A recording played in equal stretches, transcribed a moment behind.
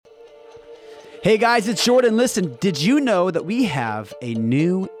Hey guys, it's Jordan. Listen, did you know that we have a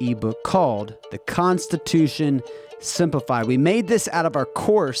new ebook called The Constitution Simplified? We made this out of our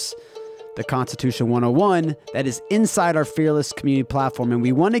course, The Constitution 101, that is inside our Fearless community platform, and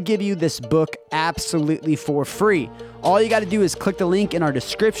we want to give you this book absolutely for free. All you got to do is click the link in our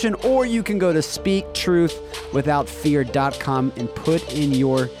description, or you can go to speaktruthwithoutfear.com and put in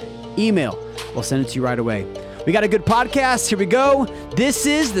your email. We'll send it to you right away. We got a good podcast. Here we go. This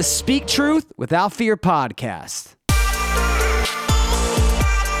is the Speak Truth Without Fear podcast.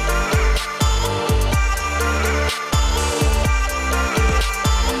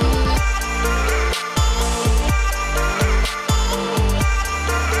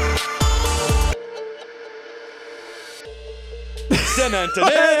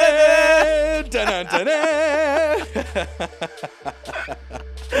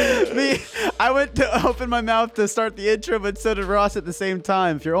 I went to open my mouth to start the intro, but so did Ross at the same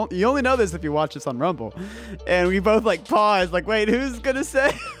time. If you only know this if you watch this on Rumble, and we both paused, wait, who's gonna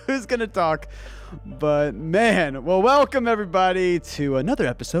say, who's gonna talk? But man, well, welcome everybody to another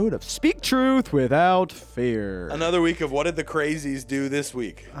episode of Speak Truth Without Fear. Another week of what did the crazies do this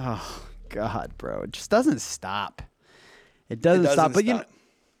week? Oh God, bro, it just doesn't stop. It doesn't stop.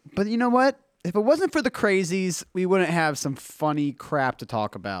 But you know what? If it wasn't for the crazies, we wouldn't have some funny crap to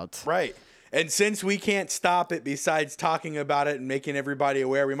talk about. Right. And since we can't stop it besides talking about it and making everybody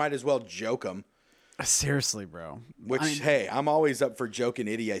aware, we might as well joke them. Seriously, bro. Hey, I'm always up for joking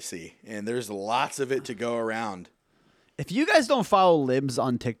idiocy, and there's lots of it to go around. If you guys don't follow Libs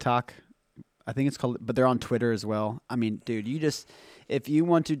on TikTok, I think it's called, but they're on Twitter as well. I mean, dude, if you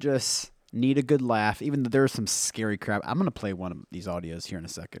want to just need a good laugh, even though there's some scary crap. I'm going to play one of these audios here in a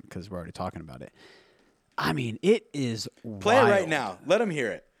second because we're already talking about it. I mean, it is Play wild. it right now. Let them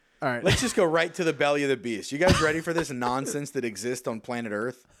hear it. All right. Let's just go right to the belly of the beast. You guys ready for this nonsense that exists on planet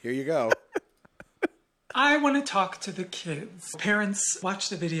Earth? Here you go. I want to talk to the kids. Parents watch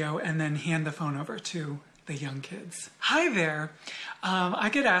the video and then hand the phone over to the young kids. Hi there. I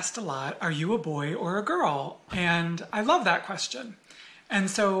get asked a lot, are you a boy or a girl? And I love that question. And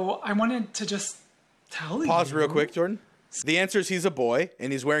so I wanted to just tell you. Pause real quick, Jordan. The answer is he's a boy,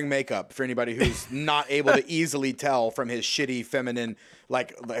 and he's wearing makeup for anybody who's not able to easily tell from his shitty feminine,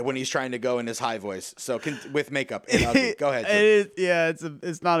 like when he's trying to go in his high voice. So with makeup. And go ahead.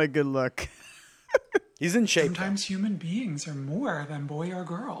 It's not a good look. He's in shape. Sometimes human beings are more than boy or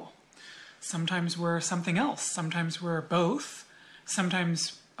girl. Sometimes we're something else. Sometimes we're both.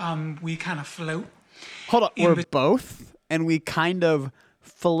 Sometimes we kind of float. Hold on. We're both, and we kind of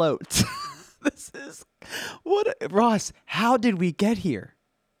float. This is Ross, how did we get here?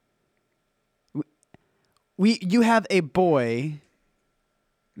 You have a boy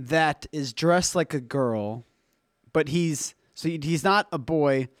that is dressed like a girl, but he's not a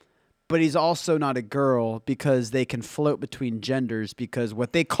boy, but he's also not a girl because they can float between genders because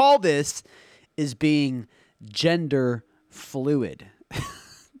what they call this is being gender fluid.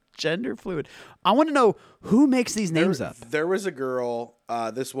 Gender fluid. I want to know who makes these names up. There was a girl,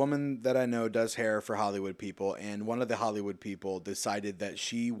 this woman that I know does hair for Hollywood people, and one of the Hollywood people decided that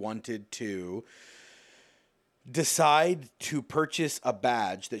she wanted to decide to purchase a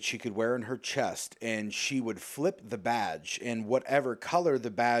badge that she could wear in her chest, and she would flip the badge, and whatever color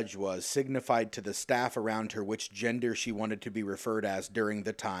the badge was signified to the staff around her which gender she wanted to be referred as during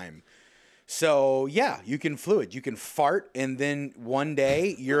the time. So yeah, you can fluid. You can fart, and then one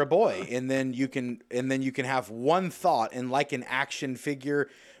day you're a boy, and then you can have one thought, and like an action figure,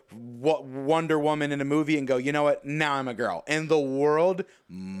 Wonder Woman in a movie, and go, you know what? Now I'm a girl, and the world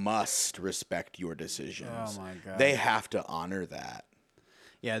must respect your decisions. Oh my God, they have to honor that.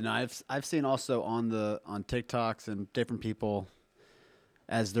 Yeah, no, I've seen also on TikToks and different people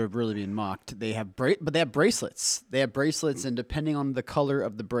as they're really being mocked. They have but they have bracelets. They have bracelets, and depending on the color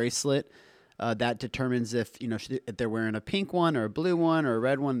of the bracelet. That determines if they're wearing a pink one or a blue one or a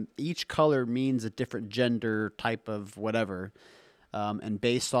red one. Each color means a different gender type of whatever. And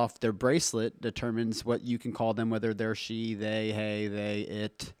based off their bracelet determines what you can call them, whether they're she, they, hey, they,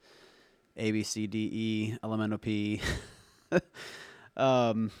 it, A, B, C, D, E, LMNOP.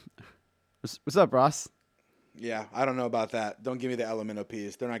 What's up, Ross? Yeah, I don't know about that. Don't give me the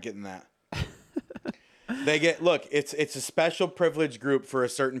LMNOPs. They're not getting that. It's a special privileged group for a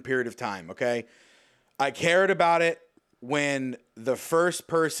certain period of time, okay? I cared about it when the first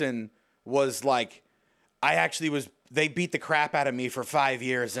person was like, they beat the crap out of me for 5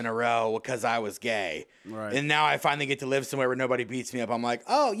 years in a row because I was gay. Right. And now I finally get to live somewhere where nobody beats me up. I'm like,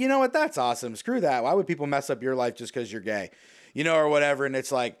 oh, you know what? That's awesome. Screw that. Why would people mess up your life just because you're gay? Or whatever. And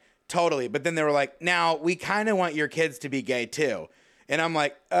it's like, totally. But then they were like, now we kind of want your kids to be gay too. And I'm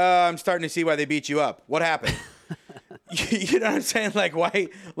like, I'm starting to see why they beat you up. What happened? You know what I'm saying? Like, why?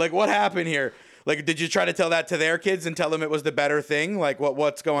 Like, what happened here? Like, did you try to tell that to their kids and tell them it was the better thing? Like,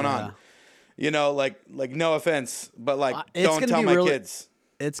 what's going on? You know, like no offense, but like, don't tell my kids.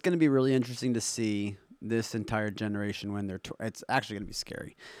 It's going to be really interesting to see this entire generation when they're, it's actually going to be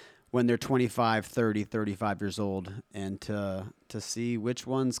scary when they're 25, 30, 35 years old, and to see which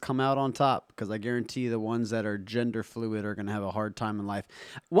ones come out on top. Because I guarantee the ones that are gender fluid are going to have a hard time in life.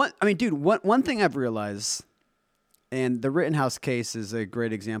 One thing I've realized, and the Rittenhouse case is a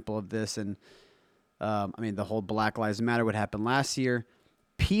great example of this, and the whole Black Lives Matter, what happened last year,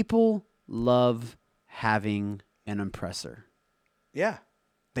 people love having an oppressor. Yeah.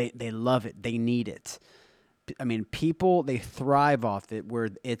 They love it. They need it. I mean, people, they thrive off it. Where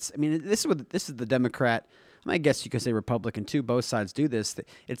it's, I mean, this is the Democrat. I guess you could say Republican too. Both sides do this.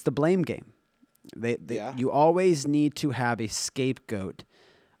 It's the blame game. You always need to have a scapegoat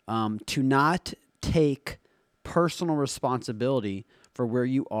to not take personal responsibility for where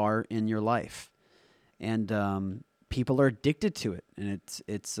you are in your life, and people are addicted to it, and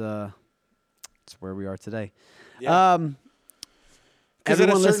it's where we are today. Yeah. Because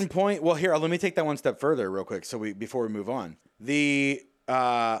at a certain point, well, here, let me take that one step further real quick. Before we move on,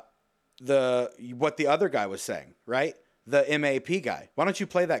 what the other guy was saying, right? The MAP guy. Why don't you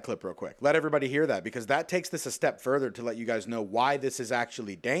play that clip real quick? Let everybody hear that, because that takes this a step further to let you guys know why this is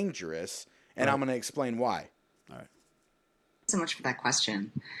actually dangerous. And I'm going to explain why. All right. So much for that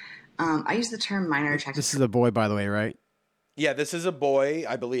question. I use the term minor attracted. This is a boy, by the way, right? Yeah, this is a boy,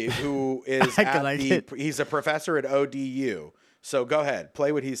 I believe, who is he's a professor at ODU. So go ahead,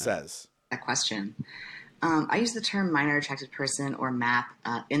 play what he says. That question. I use the term minor attracted person, or MAP,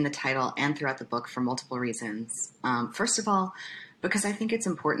 in the title and throughout the book for multiple reasons. First of all, because I think it's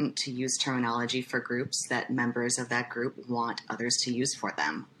important to use terminology for groups that members of that group want others to use for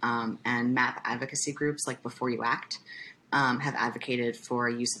them. And MAP advocacy groups like Before You Act have advocated for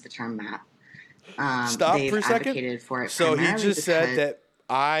use of the term MAP. Stop for a second. Advocated for it. So he just said that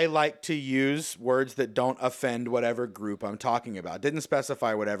I like to use words that don't offend whatever group I'm talking about. Didn't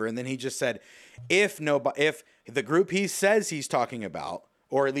specify whatever. And then he just said, if the group he says he's talking about,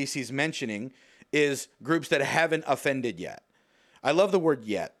 or at least he's mentioning, is groups that haven't offended yet. I love the word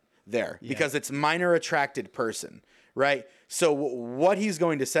yet there because it's minor attracted person, right? So what he's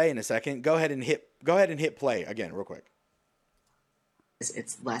going to say in a second, go ahead and hit play again real quick.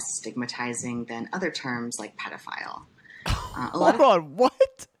 It's less stigmatizing than other terms like pedophile. Hold on,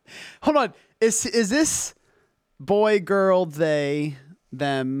 what? Hold on. Is this boy, girl, they,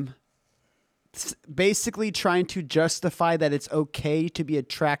 them basically trying to justify that it's okay to be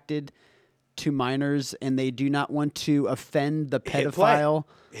attracted to minors and they do not want to offend the pedophile?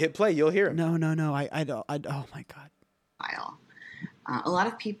 Hit play, you'll hear him. No. I don't. Oh my God. A lot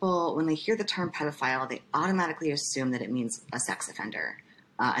of people, when they hear the term pedophile, they automatically assume that it means a sex offender.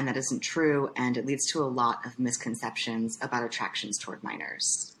 And that isn't true, and it leads to a lot of misconceptions about attractions toward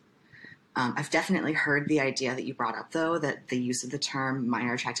minors. I've definitely heard the idea that you brought up, though, that the use of the term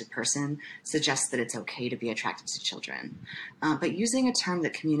minor attracted person suggests that it's okay to be attracted to children. But using a term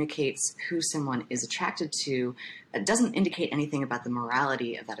that communicates who someone is attracted to doesn't indicate anything about the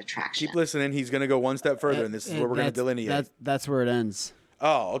morality of that attraction. Keep listening. He's going to go one step further, and this is where we're going to delineate. That's where it ends.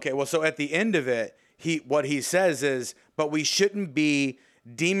 Oh, okay. Well, so at the end of it, what he says is, but we shouldn't be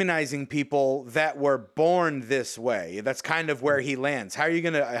demonizing people that were born this way. That's kind of where he lands. How are you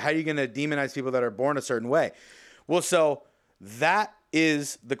gonna demonize people that are born a certain way? Well, so that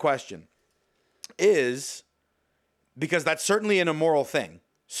is the question. Is because that's certainly an immoral thing.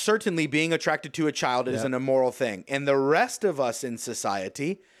 Certainly being attracted to a child is an immoral thing. And the rest of us in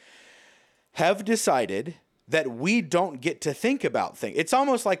society have decided that we don't get to think about things. It's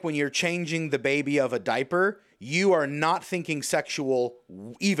almost like when you're changing the baby of a diaper, you are not thinking sexual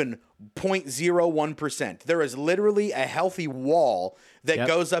even 0.01%. There is literally a healthy wall that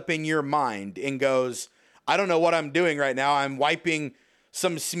goes up in your mind and goes, I don't know what I'm doing right now. I'm wiping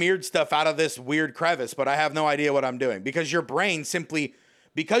some smeared stuff out of this weird crevice, but I have no idea what I'm doing. Because your brain simply,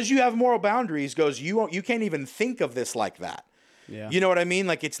 because you have moral boundaries, goes, you can't even think of this like that. Yeah. You know what I mean?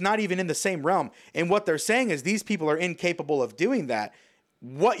 Like, it's not even in the same realm. And what they're saying is these people are incapable of doing that.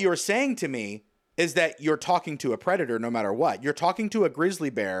 What you're saying to me is that you're talking to a predator no matter what. You're talking to a grizzly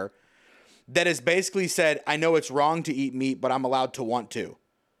bear that has basically said, I know it's wrong to eat meat, but I'm allowed to want to.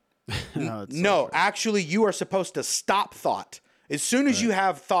 No, actually, you are supposed to stop thought. As soon as you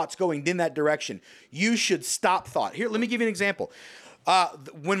have thoughts going in that direction, you should stop thought. Here, let me give you an example.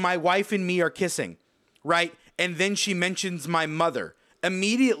 When my wife and me are kissing, right? And then she mentions my mother.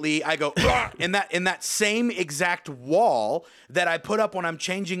 immediately I go, "Ugh," in that same exact wall that I put up when I'm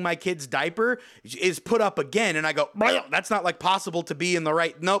changing my kid's diaper is put up again, and I go, "Ugh, that's not like possible to be in the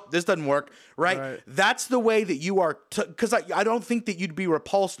right. Nope, this doesn't work. Right? That's the way that you are, because I don't think that you'd be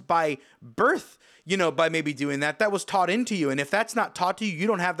repulsed by birth. By maybe doing that. That was taught into you. And if that's not taught to you, you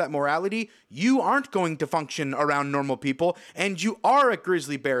don't have that morality, you aren't going to function around normal people. And you are a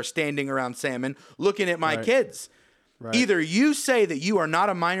grizzly bear standing around salmon looking at my kids. Right. Either you say that you are not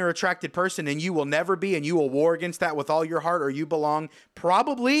a minor attracted person and you will never be, and you will war against that with all your heart, or you belong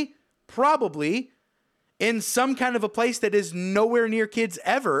probably in some kind of a place that is nowhere near kids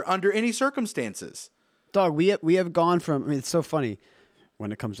ever under any circumstances. Dog, we have gone from, I mean, it's so funny.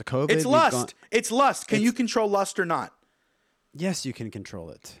 When it comes to COVID, it's lust. It's lust. Can you control lust or not? Yes, you can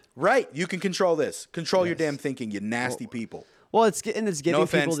control it. Right. You can control this. Control your damn thinking, you nasty people. Well, it's giving no people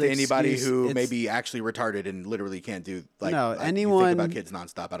offense the to anybody excuse. who may be actually retarded and literally can't do anyone you think about kids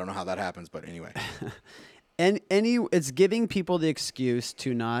nonstop. I don't know how that happens, but anyway. It's giving people the excuse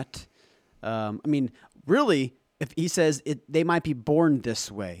to not. I mean, really, if he says they might be born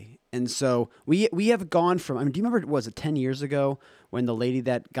this way. And so we have gone from, I mean, do you remember, was it 10 years ago when the lady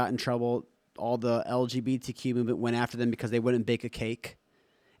that got in trouble, all the LGBTQ movement went after them because they wouldn't bake a cake?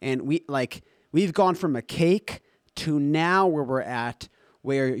 And we've gone from a cake to now where we're at,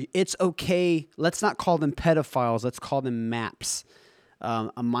 where it's okay. Let's not call them pedophiles. Let's call them MAPS.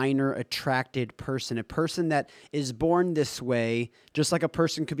 A minor attracted person, a person that is born this way, just like a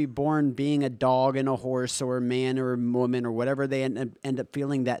person could be born being a dog and a horse, or a man or a woman, or whatever they end up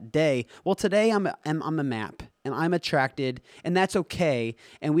feeling that day. Well, today I'm a MAP, and I'm attracted, and that's okay.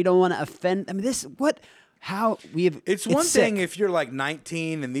 And we don't want to offend. I mean, it's one thing sick. if you're like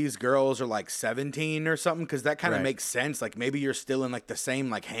 19 and these girls are like 17 or something, because that kind of makes sense. Like maybe you're still in like the same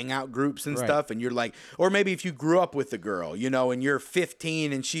like hangout groups and stuff, and you're like, or maybe if you grew up with the girl, and you're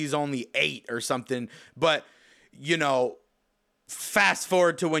 15 and she's only 8 or something, but fast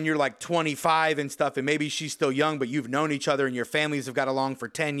forward to when you're like 25 and stuff, and maybe she's still young, but you've known each other and your families have got along for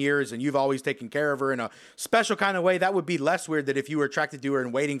 10 years and you've always taken care of her in a special kind of way. That would be less weird than if you were attracted to her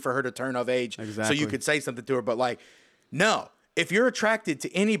and waiting for her to turn of age so you could say something to her. But no, if you're attracted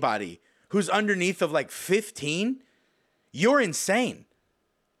to anybody who's underneath of like 15, you're insane.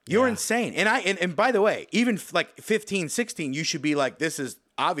 You're insane. And by the way, even like 15, 16, you should be like, this is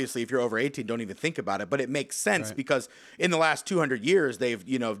obviously, if you're over 18, don't even think about it. But it makes sense because in the last 200 years, they've,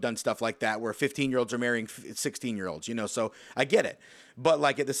 done stuff like that where 15-year-olds are marrying 16-year-olds, so I get it. But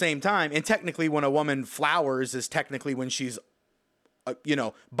like at the same time, and technically when a woman flowers is technically when she's,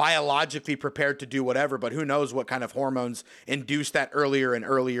 biologically prepared to do whatever, but who knows what kind of hormones induce that earlier and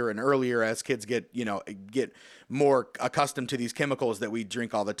earlier and earlier as kids get more accustomed to these chemicals that we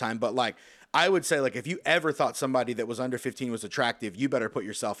drink all the time. But I would say, if you ever thought somebody that was under 15 was attractive, you better put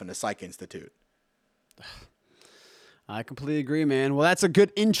yourself in a psych institute. I completely agree, man. Well, that's a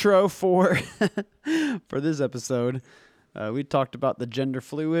good intro for this episode. We talked about the gender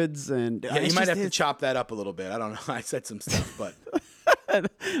fluids, and you might have to chop that up a little bit. I don't know. I said some stuff, but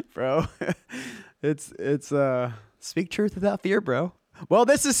bro, it's speak truth without fear, bro. Well,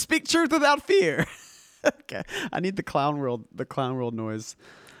 this is speak truth without fear. Okay, I need the clown world noise.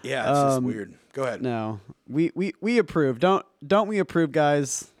 Yeah, it's just weird. Go ahead. No, we approve. Don't we approve,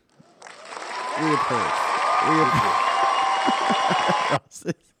 guys? We approve.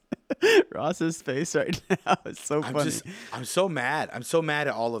 Ross's face right now is so funny. I'm so mad. I'm so mad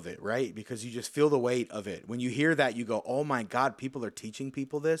at all of it, right? Because you just feel the weight of it. When you hear that, you go, oh my God, people are teaching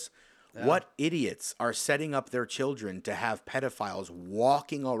people this? Yeah. What idiots are setting up their children to have pedophiles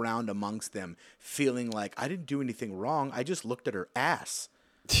walking around amongst them feeling like, I didn't do anything wrong. I just looked at her ass.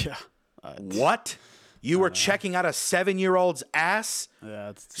 Yeah. What? You were checking out a 7-year-old's ass?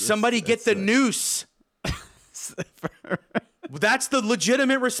 Yeah, Somebody get the noose. That's the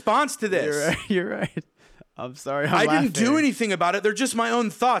legitimate response to this. You're right. I'm sorry. I didn't do anything about it. They're just my own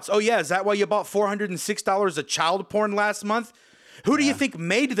thoughts. Oh, yeah. Is that why you bought $406 of child porn last month? Who do you think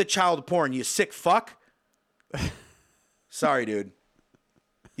made the child porn, you sick fuck? Sorry, dude.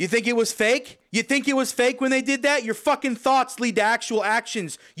 You think it was fake? You think it was fake when they did that? Your fucking thoughts lead to actual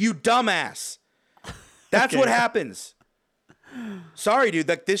actions, you dumbass. That's what happens. Sorry, dude.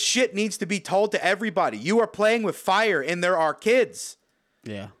 This shit needs to be told to everybody. You are playing with fire, and there are kids.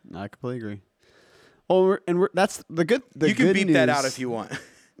 Yeah, I completely agree. Well, that's the good. You can good beep news. that out if you want.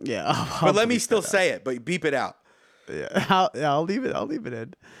 Yeah, but let me still say it. But beep it out. Yeah, I'll leave it. I'll leave it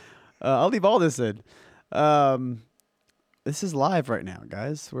in. I'll leave all this in. This is live right now,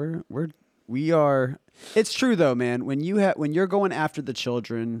 guys. We are. It's true though, man. When you're going after the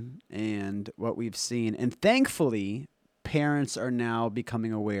children and what we've seen, and thankfully, parents are now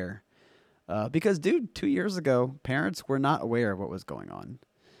becoming aware. Because, dude, 2 years ago, parents were not aware of what was going on.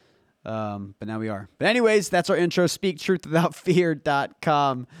 But now we are. But anyways, that's our intro.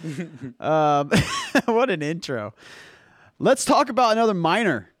 SpeakTruthWithoutFear.com. What an intro. Let's talk about another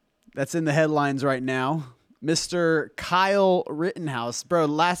minor that's in the headlines right now. Mr. Kyle Rittenhouse. Bro,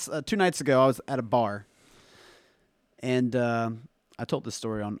 2 nights ago, I was at a bar. And I told this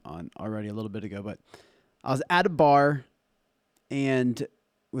story on already a little bit ago, but I was at a bar and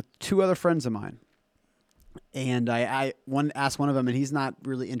with 2 other friends of mine. And I asked one of them, and he's not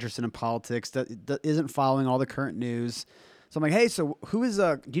really interested in politics, that isn't following all the current news. So I'm like, hey, so who is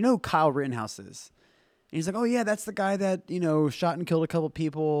do you know who Kyle Rittenhouse is? And he's like, oh yeah, that's the guy that, shot and killed a couple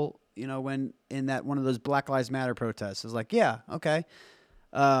people, when in that one of those Black Lives Matter protests. I was like, yeah, okay.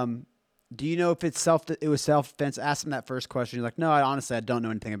 Do you know if it was self-defense? Asked him that first question. He's like, no, honestly, I don't know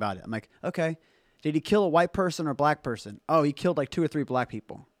anything about it. I'm like, okay. Did he kill a white person or a black person? Oh, he killed like 2 or 3 black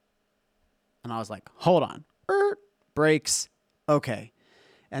people. And I was like, hold on. Breaks. Okay.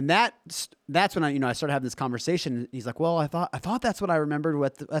 And that's when I started having this conversation. He's like, well, I thought that's what I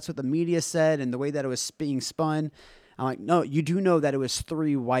remembered. That's what the media said and the way that it was being spun. I'm like, no, you do know that it was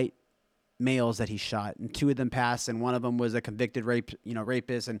 3 white males that he shot, and 2 of them passed, and one of them was a convicted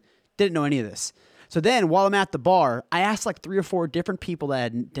rapist, and didn't know any of this. So then, while I'm at the bar, I asked like 3 or 4 different people that I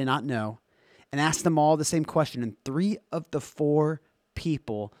did not know, and asked them all the same question. And 3 of the 4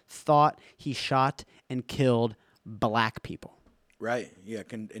 people thought he shot and killed black people. Right. Yeah.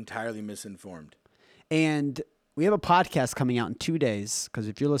 Entirely misinformed. And we have a podcast coming out in 2 days, because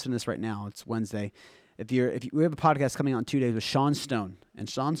if you're listening to this right now, it's Wednesday. We have a podcast coming out in 2 days with Sean Stone. And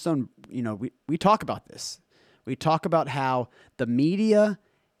Sean Stone, we talk about this. We talk about how the media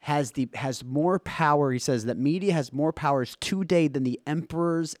has more power. He says that media has more powers today than the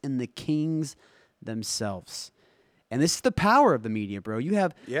emperors and the kings themselves. And this is the power of the media, bro. You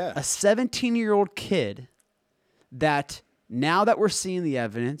have a 17-year-old kid that, now that we're seeing the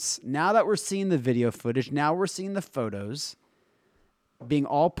evidence, now that we're seeing the video footage, now we're seeing the photos being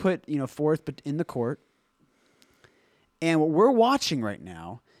all put, forth in the court. And what we're watching right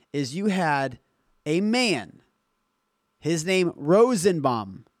now is you had a man, his name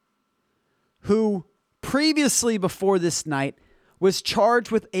Rosenbaum, who previously before this night was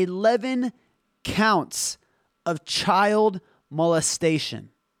charged with 11 counts of child molestation.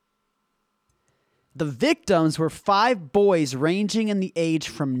 The victims were 5 boys ranging in the age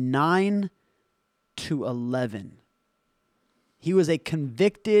from 9 to 11. He was a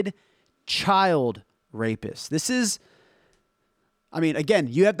convicted child rapist. This is, again,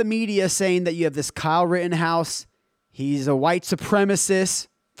 you have the media saying that you have this Kyle Rittenhouse. He's a white supremacist.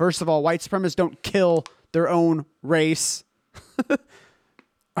 First of all, white supremacists don't kill their own race.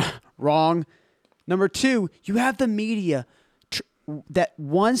 Wrong. Number 2, you have the media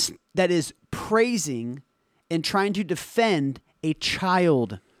that is praising and trying to defend a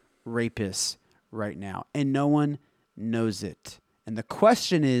child rapist right now, and no one knows it. And the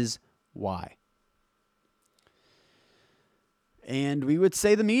question is, why? And we would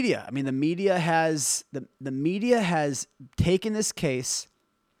say the media. The media has the media has taken this case,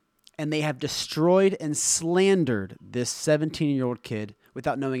 and they have destroyed and slandered this 17-year-old kid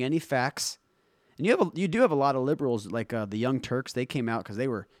without knowing any facts. And you do have a lot of liberals, like the Young Turks. They came out because they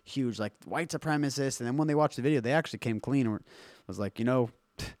were huge, like white supremacists. And then when they watched the video, they actually came clean and was like,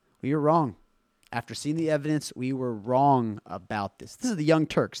 we were wrong. After seeing the evidence, we were wrong about this. This is the Young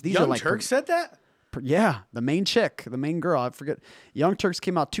Turks. These Young are like Turks said that? Yeah, the main chick, the main girl. I forget. Young Turks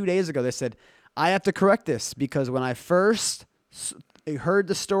came out 2 days ago. They said, I have to correct this because when I first heard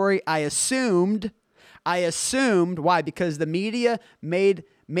the story, I assumed. Why? Because the media made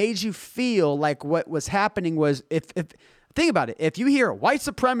you feel like what was happening was, if think about it, if you hear a white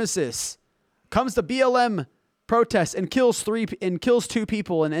supremacist comes to BLM protest and kills 2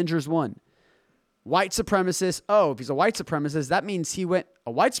 people and injures 1. White supremacist. Oh, if he's a white supremacist, that means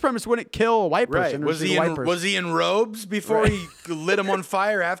a white supremacist wouldn't kill a white person. Right. Was he in robes before he lit him on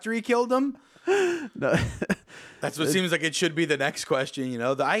fire after he killed him? No. That's what seems like it should be the next question.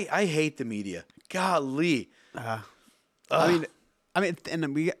 I hate the media. Golly.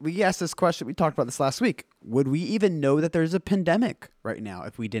 And we asked this question. We talked about this last week. Would we even know that there's a pandemic right now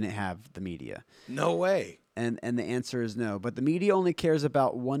if we didn't have the media? No way. And the answer is no. But the media only cares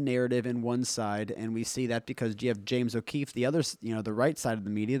about one narrative and one side, and we see that because you have James O'Keefe, the other, the right side of the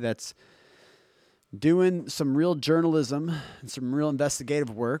media, that's doing some real journalism and some real investigative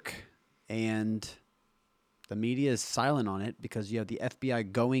work, and the media is silent on it because you have the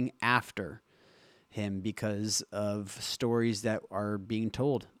FBI going after him because of stories that are being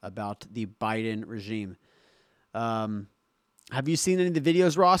told about the Biden regime. Have you seen any of the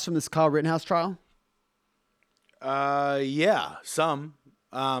videos, Ross, from this Kyle Rittenhouse trial? Yeah, some.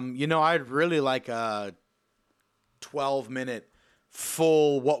 I'd really like a 12-minute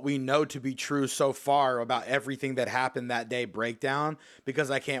full what we know to be true so far about everything that happened that day breakdown,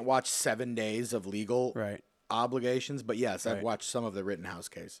 because I can't watch 7 days of legal obligations. But yes, I've watched some of the Rittenhouse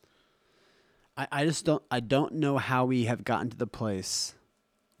case. I don't know how we have gotten to the place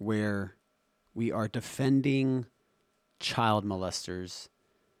where we are defending child molesters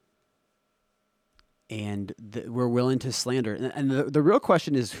and we're willing to slander. And the real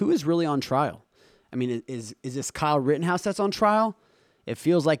question is, who is really on trial? I mean, is this Kyle Rittenhouse that's on trial? It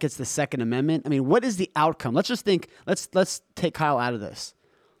feels like it's the Second Amendment. I mean, what is the outcome? Let's just think, let's take Kyle out of this.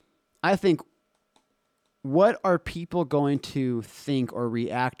 I think, what are people going to think or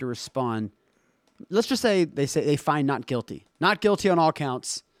react or respond? Let's just say they find not guilty. Not guilty on all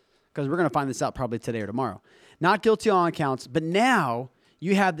counts, because we're going to find this out probably today or tomorrow. Not guilty on all counts, but now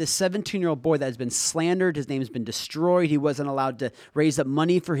you have this 17-year-old boy that has been slandered. His name has been destroyed. He wasn't allowed to raise up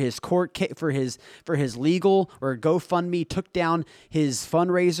money for his court for his legal or GoFundMe. Took down his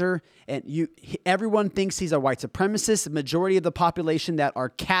fundraiser, and everyone thinks he's a white supremacist. The majority of the population that are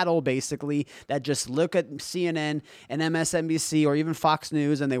cattle, basically, that just look at CNN and MSNBC or even Fox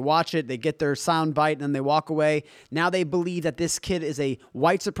News and they watch it, they get their sound bite, and then they walk away. Now they believe that this kid is a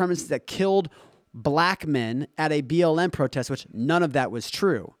white supremacist that killed black men at a BLM protest, which none of that was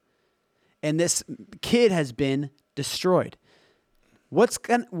true. And this kid has been destroyed. That's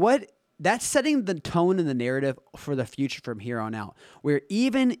setting the tone and the narrative for the future from here on out, where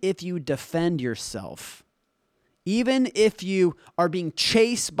even if you defend yourself, even if you are being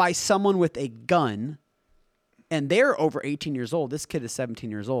chased by someone with a gun, and they're over 18 years old, this kid is 17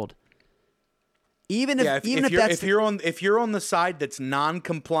 years old. If you're on the side that's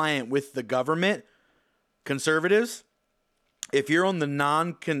non-compliant with the government, conservatives, if you're on the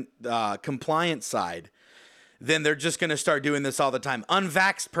non-compliant side, then they're just going to start doing this all the time.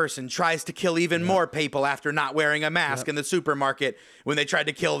 Unvaxxed person tries to kill even more people after not wearing a mask in the supermarket when they tried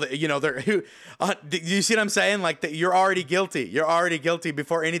to kill do you see what I'm saying? Like, you're already guilty. You're already guilty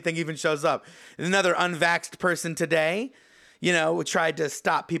before anything even shows up. Another unvaxxed person today, tried to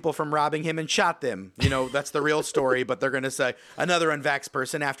stop people from robbing him and shot them. That's the real story, but they're going to say another unvaxxed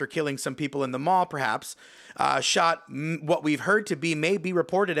person, after killing some people in the mall, perhaps, shot what we've heard to be, may be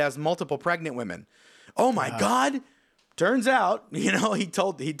reported as, multiple pregnant women. Oh my God. Turns out, he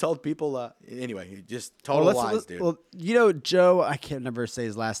told people, anyway, he just total lies, dude. Well, Joe, I can't never say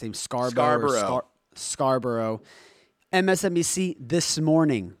his last name, Scarborough. MSNBC this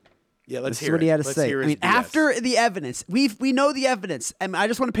morning. Yeah, let's hear it. What he had to let's say. Hear his BS. After the evidence, we know the evidence. And I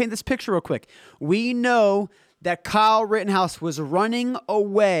just want to paint this picture real quick. We know that Kyle Rittenhouse was running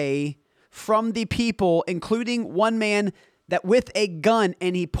away from the people, including one man that with a gun,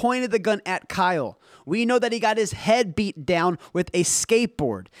 and he pointed the gun at Kyle. We know that he got his head beat down with a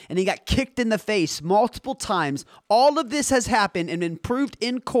skateboard, and he got kicked in the face multiple times. All of this has happened and been proved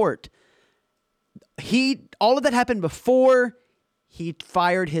in court. All of that happened before he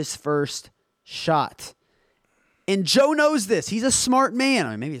fired his first shot. And Joe knows this. He's a smart man. I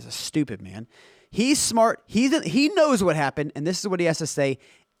mean, maybe he's a stupid man. He's smart. He knows what happened, and this is what he has to say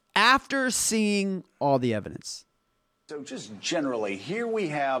after seeing all the evidence. So just generally, here we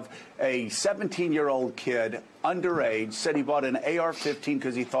have a 17-year-old kid, underage, said he bought an AR-15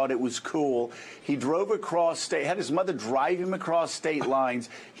 because he thought it was cool. He drove across state, had his mother drive him across state lines.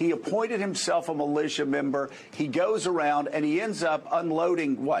 He appointed himself a militia member. He goes around and he ends up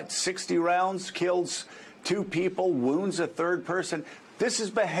unloading, 60 rounds, kills 2 people, wounds a 3rd person. This is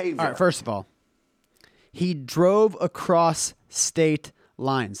behavior. All right, first of all, he drove across state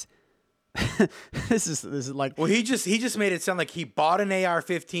lines. This is like, well, he just made it sound like he bought an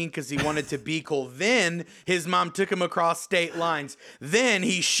AR-15 because he wanted to be cool. Then his mom took him across state lines. Then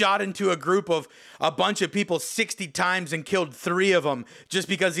he shot into a group of a bunch of people 60 times and killed 3 of them just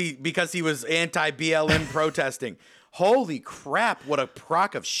because he was anti-BLM protesting. Holy crap! What a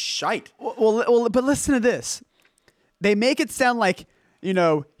crock of shite. Well, but listen to this. They make it sound like,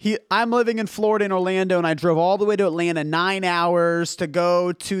 I'm living in Florida in Orlando, and I drove all the way to Atlanta 9 hours to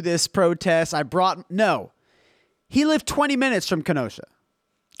go to this protest. No. He lived 20 minutes from Kenosha.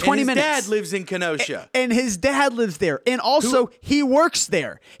 20 minutes. His dad lives in Kenosha. And his dad lives there. And also, he works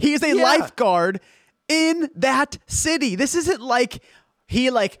there. He is a lifeguard in that city. This isn't like he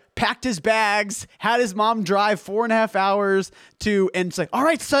like packed his bags, had his mom drive 4.5 hours and it's like, all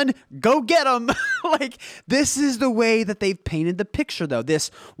right, son, go get him. Like, this is the way that they've painted the picture, though. This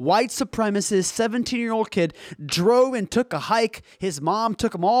white supremacist 17-year-old kid drove and took a hike. His mom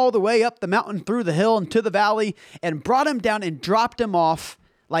took him all the way up the mountain, through the hill and to the valley, and brought him down and dropped him off,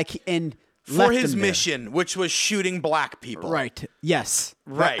 like, and For left his him there. mission, which was shooting black people. Right. Yes.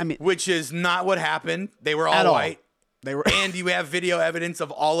 Right. I mean, which is not what happened. They were At all all. white. they were. And you have video evidence of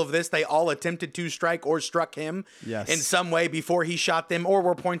all of this. They all attempted to strike or struck him Yes. in some way before he shot them, or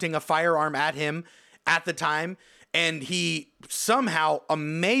were pointing a firearm at him at the time. And he somehow,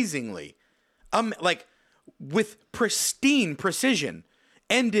 amazingly, like with pristine precision,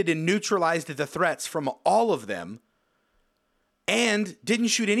 ended and neutralized the threats from all of them, and didn't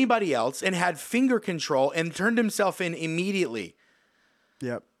shoot anybody else, and had finger control and turned himself in immediately.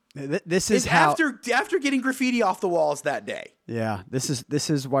 Yep. This is And how. after getting graffiti off the walls that day. Yeah, this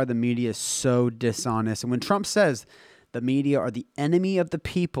is why the media is so dishonest. And when Trump says the media are the enemy of the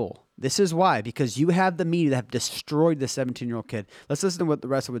people, this is why, because you have the media that have destroyed the 17-year-old kid. Let's listen to what the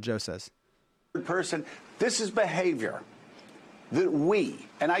rest of what Joe says. Person, this is behavior that we,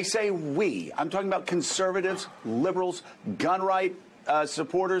 and I say we, I'm talking about conservatives, liberals, gun right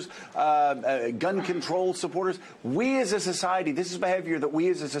supporters, gun control supporters. We as a society, this is behavior that we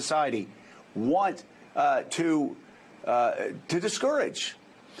as a society want to discourage.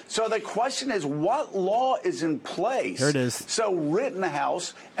 So the question is, what law is in place? Here it is. So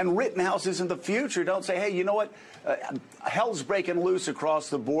Rittenhouse, and Rittenhouse is in the future. Don't say, hey, you know what? Hell's breaking loose across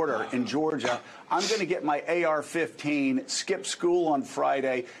the border in Georgia. I'm going to get my AR-15, skip school on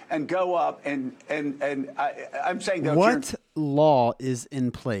Friday, and go up and I'm saying that What law is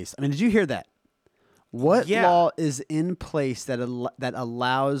in place? I mean, did you hear that? What Yeah. law is in place that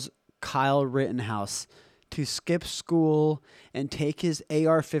allows Kyle Rittenhouse to skip school and take his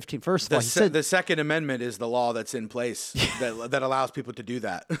AR-15? First of all, he said The Second Amendment is the law that's in place that allows people to do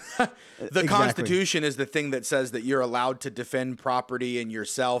that. The Constitution is the thing that says that you're allowed to defend property and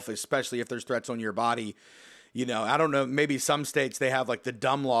yourself, especially if there's threats on your body. You know, I don't know, maybe some states they have like the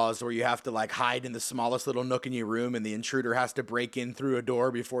dumb laws where you have to like hide in the smallest little nook in your room and the intruder has to break in through a door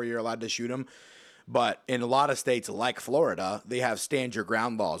before you're allowed to shoot him. But in a lot of states like Florida, they have stand your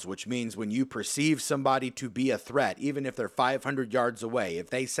ground laws, which means when you perceive somebody to be a threat, even if they're 500 yards away, if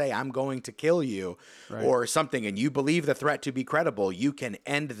they say, I'm going to kill you or something, and you believe the threat to be credible, you can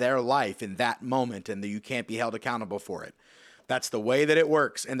end their life in that moment and you can't be held accountable for it. That's the way that it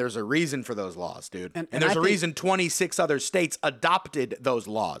works. And there's a reason for those laws, dude. And there's I a think- reason 26 other states adopted those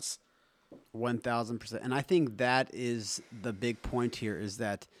laws. 1,000%. And I think that is the big point here, is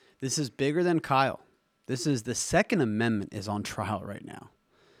that this is bigger than Kyle. This is the Second Amendment is on trial right now.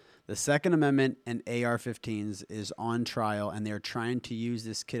 The Second Amendment and AR-15s is on trial, and they're trying to use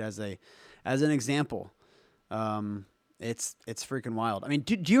this kid as an example. It's freaking wild. I mean,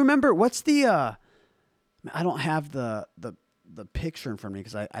 do you remember what's the? I don't have the picture in front of me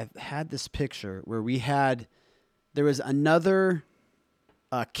because I had this picture where there was another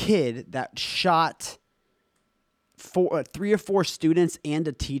kid that shot 3 or 4 students and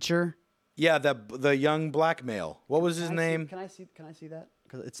a teacher. Yeah, the young black male. What was his name? Can I see that?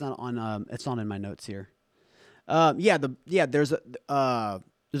 Because it's not on. It's not in my notes here. There's a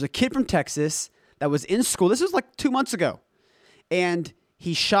kid from Texas that was in school. This was like 2 months ago, and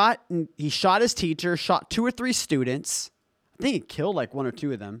he shot his teacher, shot 2 or 3 students. I think he killed like 1 or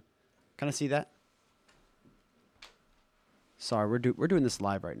 2 of them. Can I see that? Sorry, we're doing this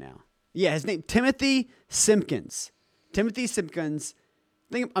live right now. Yeah, his name Timothy Simpkins. Timothy Simpkins.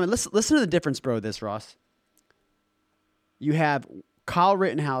 Listen to the difference, bro. This, Ross. You have Kyle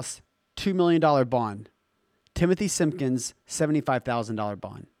Rittenhouse, $2 million bond. Timothy Simpkins, $75,000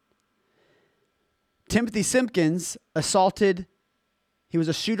 bond. Timothy Simpkins assaulted. He was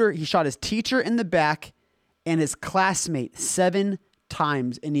a shooter. He shot his teacher in the back and his classmate 7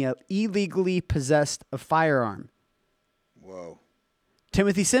 times, and he illegally possessed a firearm. Whoa.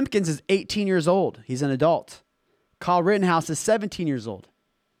 Timothy Simpkins is 18 years old. He's an adult. Kyle Rittenhouse is 17 years old.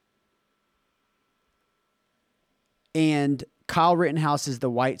 And Kyle Rittenhouse is the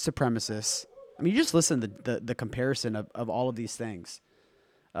white supremacist. I mean, you just listen to the comparison of all of these things.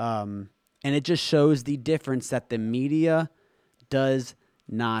 And it just shows the difference that the media does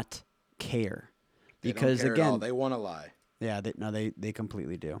not care. Because they don't care at all. again, They want to lie. yeah, they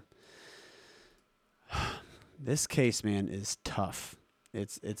completely do. This case, man, is tough.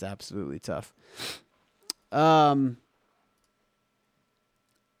 It's absolutely tough.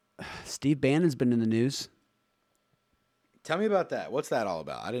 Steve Bannon's been in the news. Tell me about that. What's that all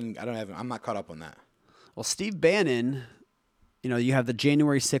about? I'm not caught up on that. Well, Steve Bannon you have the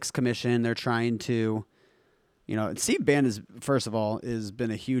January 6th commission. They're trying to, and Steve Bannon is, first of all, has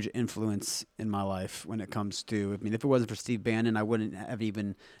been a huge influence in my life when it comes to, if it wasn't for Steve Bannon, I wouldn't have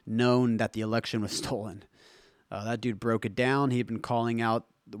even known that the election was stolen. That dude broke it down. He'd been calling out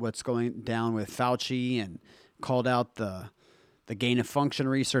what's going down with Fauci and called out the gain of function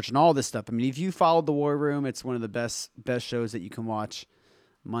research and all this stuff. If you followed the War Room, it's one of the best shows that you can watch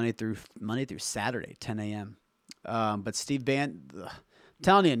Monday through Saturday, 10 a.m. But Steve Bannon, I'm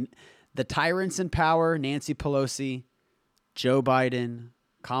telling you, the tyrants in power, Nancy Pelosi, Joe Biden,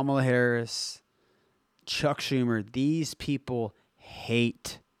 Kamala Harris, Chuck Schumer, these people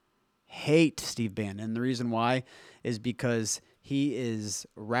hate Steve Bannon. And the reason why is because he is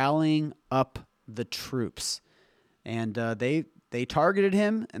rallying up the troops. And they targeted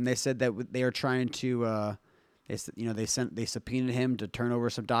him, and they said that they are trying to they subpoenaed him to turn over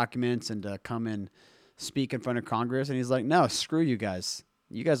some documents and to come and speak in front of Congress. And he's like, no, screw you guys.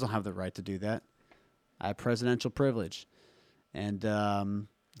 You guys don't have the right to do that. I have presidential privilege. And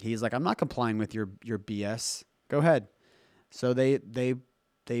he's like, I'm not complying with your BS. Go ahead. So they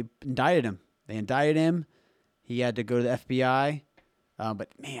indicted him. He had to go to the FBI. But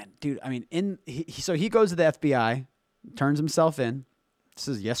man, dude, so he goes to the FBI, turns himself in. This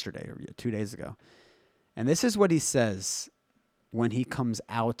is yesterday or 2 days ago. And this is what he says when he comes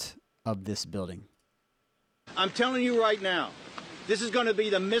out of this building. I'm telling you right now, this is going to be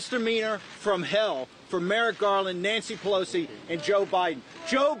the misdemeanor from hell for Merrick Garland, Nancy Pelosi, and Joe Biden.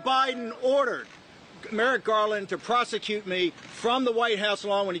 Joe Biden ordered Merrick Garland to prosecute me from the White House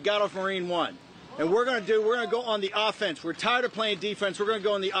lawn when he got off Marine One. And we're going to go on the offense. We're tired of playing defense. We're going to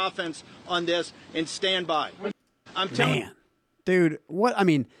go on the offense on this and stand by. I'm telling you. Dude,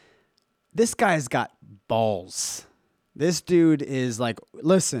 this guy's got balls. This dude is like,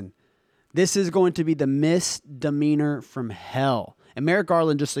 listen, this is going to be the misdemeanor from hell. And Merrick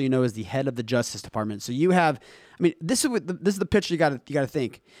Garland, just so you know, is the head of the Justice Department. So you have, this is the picture you got to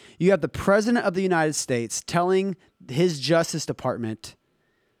think. You have the President of the United States telling his Justice Department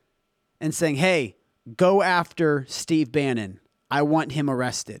and saying, hey, go after Steve Bannon. I want him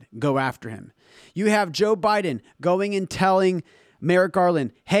arrested. Go after him. You have Joe Biden going and telling Merrick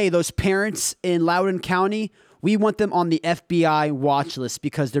Garland, hey, those parents in Loudoun County, we want them on the FBI watch list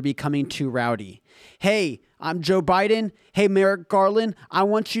because they're becoming too rowdy. Hey, I'm Joe Biden. Hey, Merrick Garland, I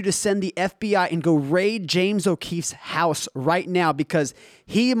want you to send the FBI and go raid James O'Keefe's house right now because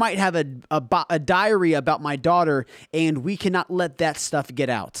he might have a diary about my daughter, and we cannot let that stuff get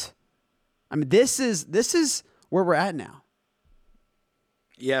out. This is where we're at now.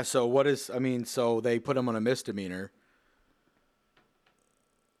 Yeah, so so they put him on a misdemeanor.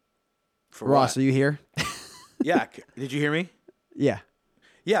 For Ross, what? are you here? Yeah, did you hear me? Yeah.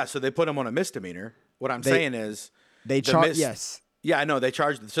 Yeah, so they put him on a misdemeanor. What I'm saying is they charge. Yes. Yeah, I know they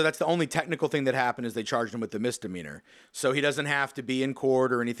charged. So that's the only technical thing that happened is they charged him with the misdemeanor. So he doesn't have to be in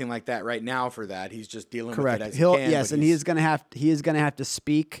court or anything like that right now for that. He's just dealing with it as he can. Yes, and he is going to have to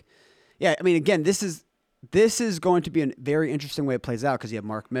speak. Yeah, again, this is going to be a very interesting way it plays out because you have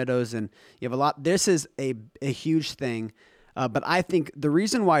Mark Meadows and you have a lot. This is a huge thing. But I think the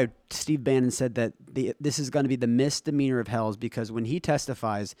reason why Steve Bannon said that this is going to be the misdemeanor of hell is because when he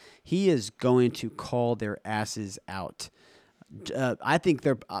testifies, he is going to call their asses out.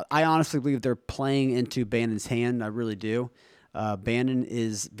 I honestly believe they're playing into Bannon's hand. I really do. Bannon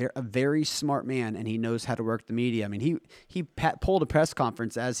is a very smart man, and he knows how to work the media. He pulled a press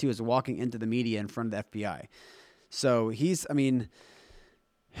conference as he was walking into the media in front of the FBI. So it's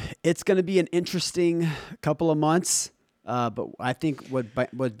going to be an interesting couple of months. But I think what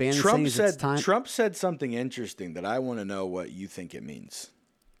Bannon's saying is it's time. Trump said something interesting that I want to know what you think it means.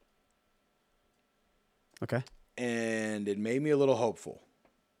 Okay. And it made me a little hopeful.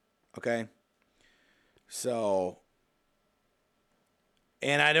 Okay. So,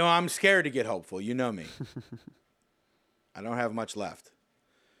 and I know I'm scared to get hopeful. You know me. I don't have much left.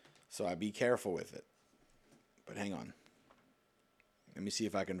 So I be careful with it. But hang on. Let me see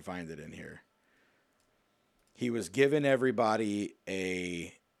if I can find it in here. He was giving everybody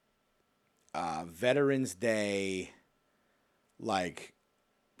a Veterans Day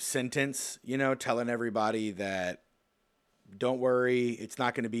sentence, telling everybody that don't worry, it's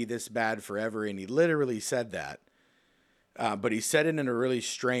not going to be this bad forever. And he literally said that. But he said it in a really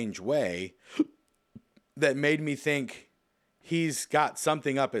strange way that made me think he's got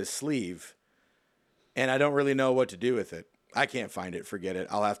something up his sleeve. And I don't really know what to do with it. I can't find it. Forget it.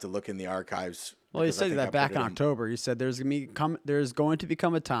 I'll have to look in the archives. Well, he said that back in October. He said there's going to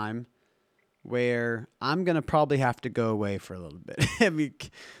become a time where I'm going to probably have to go away for a little bit.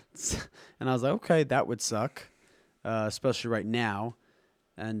 And I was like, okay, that would suck. especially right now.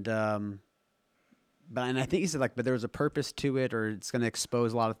 And and I think he said but there was a purpose to it, or it's going to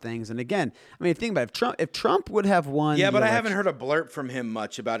expose a lot of things. And again, I mean, think about it. If Trump would have won, Yeah, but I haven't heard a blurb from him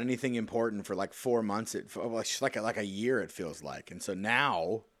much about anything important for like 4 months. Like a year, it feels like. And so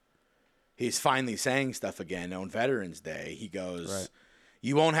now he's finally saying stuff again on Veterans Day. He goes, Right.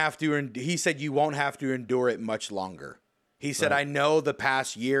 "You won't have to." He said, "You won't have to endure it much longer." He said, Right. "I know the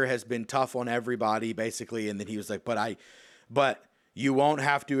past year has been tough on everybody, basically." And then he was like, "But you won't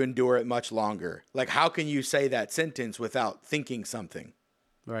have to endure it much longer." Like, how can you say that sentence without thinking something?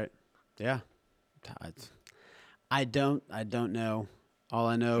 Right. Yeah. I don't know. All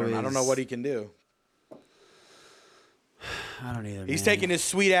I know is I don't know what he can do. I don't either. He's man. taking his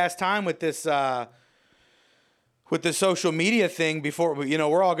sweet ass time with this social media thing before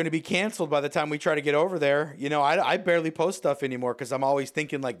we're all going to be canceled by the time we try to get over there. I barely post stuff anymore because I'm always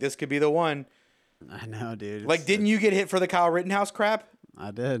thinking like this could be the one. I know, dude. Like, didn't you get hit for the Kyle Rittenhouse crap? I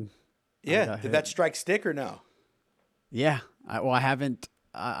did. Yeah. Did that strike stick or no? Yeah. I haven't.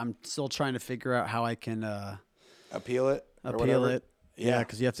 I'm still trying to figure out how I can Appeal it? Or appeal whatever? it. Yeah,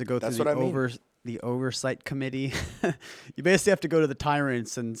 because you have to go That's through what I mean. the oversight committee. You basically have to go to the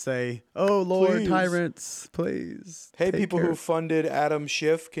tyrants and say, "Oh Lord, Please. tyrants, please." Hey, take people care." who funded Adam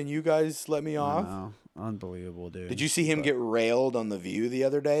Schiff, can you guys let me I off? know. Unbelievable, dude. Did you see him get railed on The View the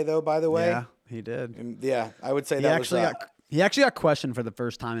other day, though, by the way? Yeah, he did. Yeah, I would say He that actually was... he actually got questioned for the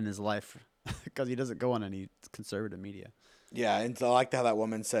first time in his life because he doesn't go on any conservative media. Yeah, and I liked how that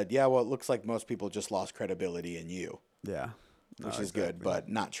woman said, "Yeah, well, it looks like most people just lost credibility in you." Yeah. Which is good, but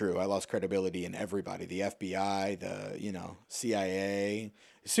not true. I lost credibility in everybody. The FBI, the CIA.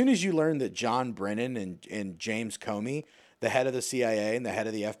 As soon as you learn that John Brennan and James Comey, the head of the CIA and the head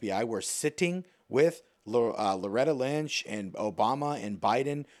of the FBI, were sitting with Loretta Lynch and Obama and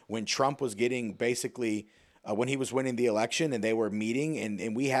Biden when Trump was getting basically when he was winning the election, and they were meeting,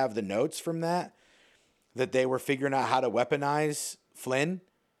 and we have the notes from that they were figuring out how to weaponize Flynn.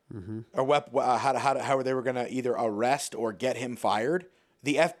 Or how they were going to either arrest or get him fired.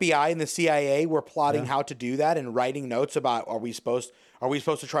 The FBI and the CIA were plotting how to do that and writing notes about are we supposed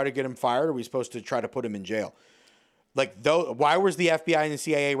to try to get him fired, or are we supposed to try to put him in jail? Like, why was the FBI and the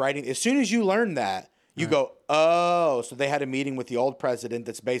CIA writing? As soon as you learn that, you go, oh, so they had a meeting with the old president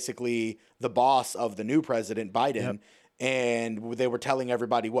that's basically the boss of the new president, Biden, and they were telling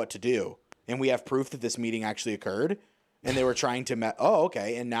everybody what to do. And we have proof that this meeting actually occurred. And they were trying to oh,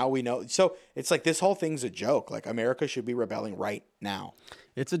 okay, and now we know. So it's like this whole thing's a joke. Like, America should be rebelling right now.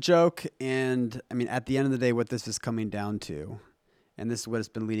 It's a joke, and I mean, at the end of the day, what this is coming down to, and this is what it's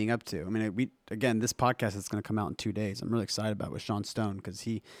been leading up to. I mean, this podcast is going to come out in 2 days. I'm really excited about it with Sean Stone because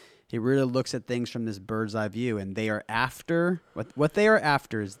he really looks at things from this bird's eye view, and they are after what they are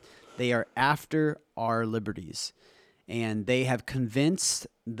after is they are after our liberties, and they have convinced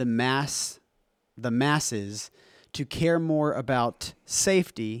the masses to care more about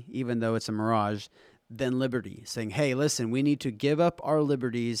safety, even though it's a mirage, than liberty. Saying, hey, listen, we need to give up our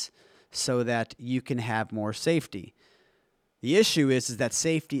liberties so that you can have more safety. The issue is that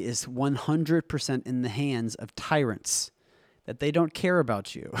safety is 100% in the hands of tyrants, that they don't care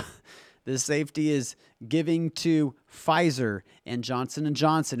about you. The safety is giving to Pfizer and Johnson &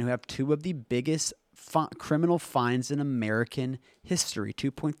 Johnson, who have two of the biggest criminal fines in American history,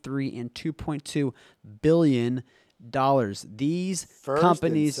 2.3 and 2.2 billion dollars. These First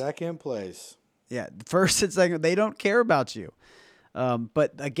companies, and second place. yeah, first and second, they don't care about you.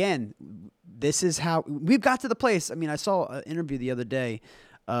 But again, this is how we've got to the place. I mean, I saw an interview the other day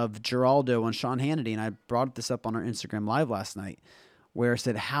of Geraldo on Sean Hannity, and I brought this up on our Instagram Live last night, where I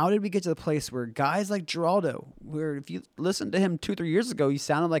said, how did we get to the place where guys like Geraldo, where if you listened to him 2-3 years ago, he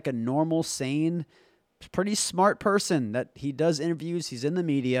sounded like a normal, sane, pretty smart person, that he does interviews, he's in the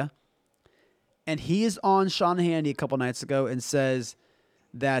media, and he is on Sean Hannity a couple nights ago and says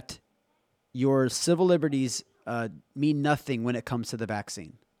that your civil liberties mean nothing when it comes to the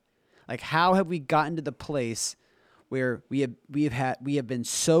vaccine. Like, how have we gotten to the place where we have been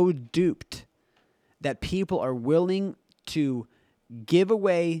so duped that people are willing to give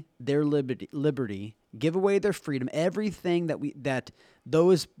away their liberty, give away their freedom, everything that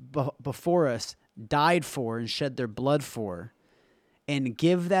those before us died for and shed their blood for, and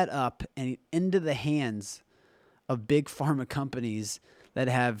give that up and into the hands of big pharma companies that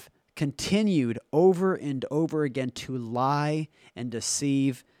have continued over and over again to lie and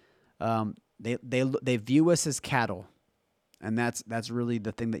deceive. They view us as cattle, and that's really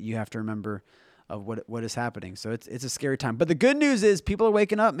the thing that you have to remember. of what is happening. So it's a scary time. But the good news is people are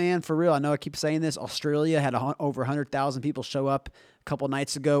waking up, man, for real. I know I keep saying this. Australia had over 100,000 people show up a couple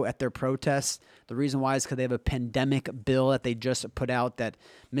nights ago at their protests. The reason why is because they have a pandemic bill that they just put out that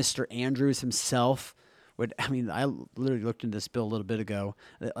Mr. Andrews himself would, I literally looked into this bill a little bit ago.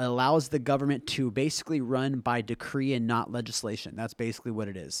 It allows the government to basically run by decree and not legislation. That's basically what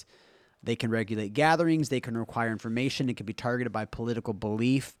it is. They can regulate gatherings. They can require information. It can be targeted by political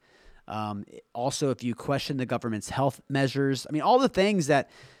belief. Also, if you question the government's health measures, all the things that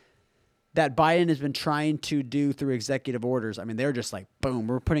Biden has been trying to do through executive orders, they're just like, boom,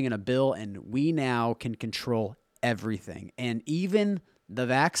 we're putting in a bill and we now can control everything. And even the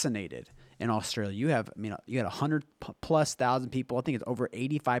vaccinated in Australia, you had 100,000+ people. I think it's over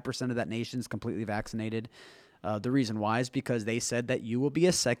 85% of that nation is completely vaccinated. The reason why is because they said that you will be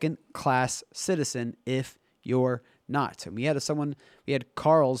a second-class citizen if you're not. And we had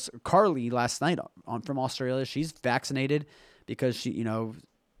Carly last night from Australia. She's vaccinated because she, a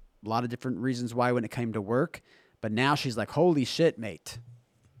lot of different reasons why when it came to work. But now she's like, holy shit, mate.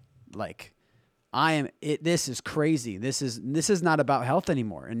 Like, this is crazy. This is not about health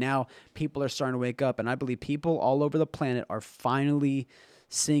anymore. And now people are starting to wake up. And I believe people all over the planet are finally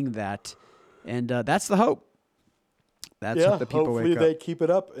seeing that. And that's the hope. That's what the people hopefully wake up. they keep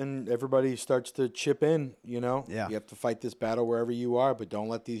it up and everybody starts to chip in, Yeah. You have to fight this battle wherever you are, but don't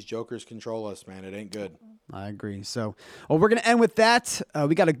let these jokers control us, man. It ain't good. I agree. So, we're going to end with that.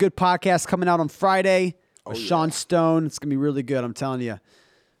 We got a good podcast coming out on Friday with Sean Stone. It's going to be really good. I'm telling you,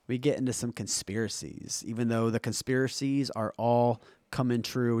 we get into some conspiracies, even though the conspiracies are all coming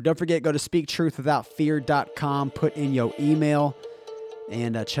true. Don't forget, go to speaktruthwithoutfear.com, put in your email.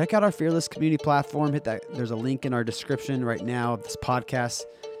 And check out our Fearless community platform. Hit that. There's a link in our description right now of this podcast.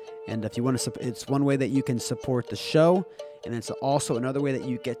 And if you want to, it's one way that you can support the show. And it's also another way that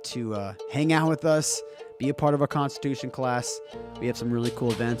you get to hang out with us, be a part of our Constitution class. We have some really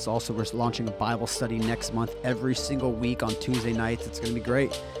cool events. Also, we're launching a Bible study next month, every single week on Tuesday nights. It's going to be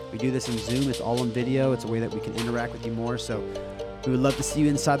great. We do this in Zoom. It's all on video. It's a way that we can interact with you more. So we would love to see you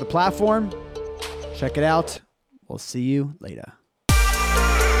inside the platform. Check it out. We'll see you later.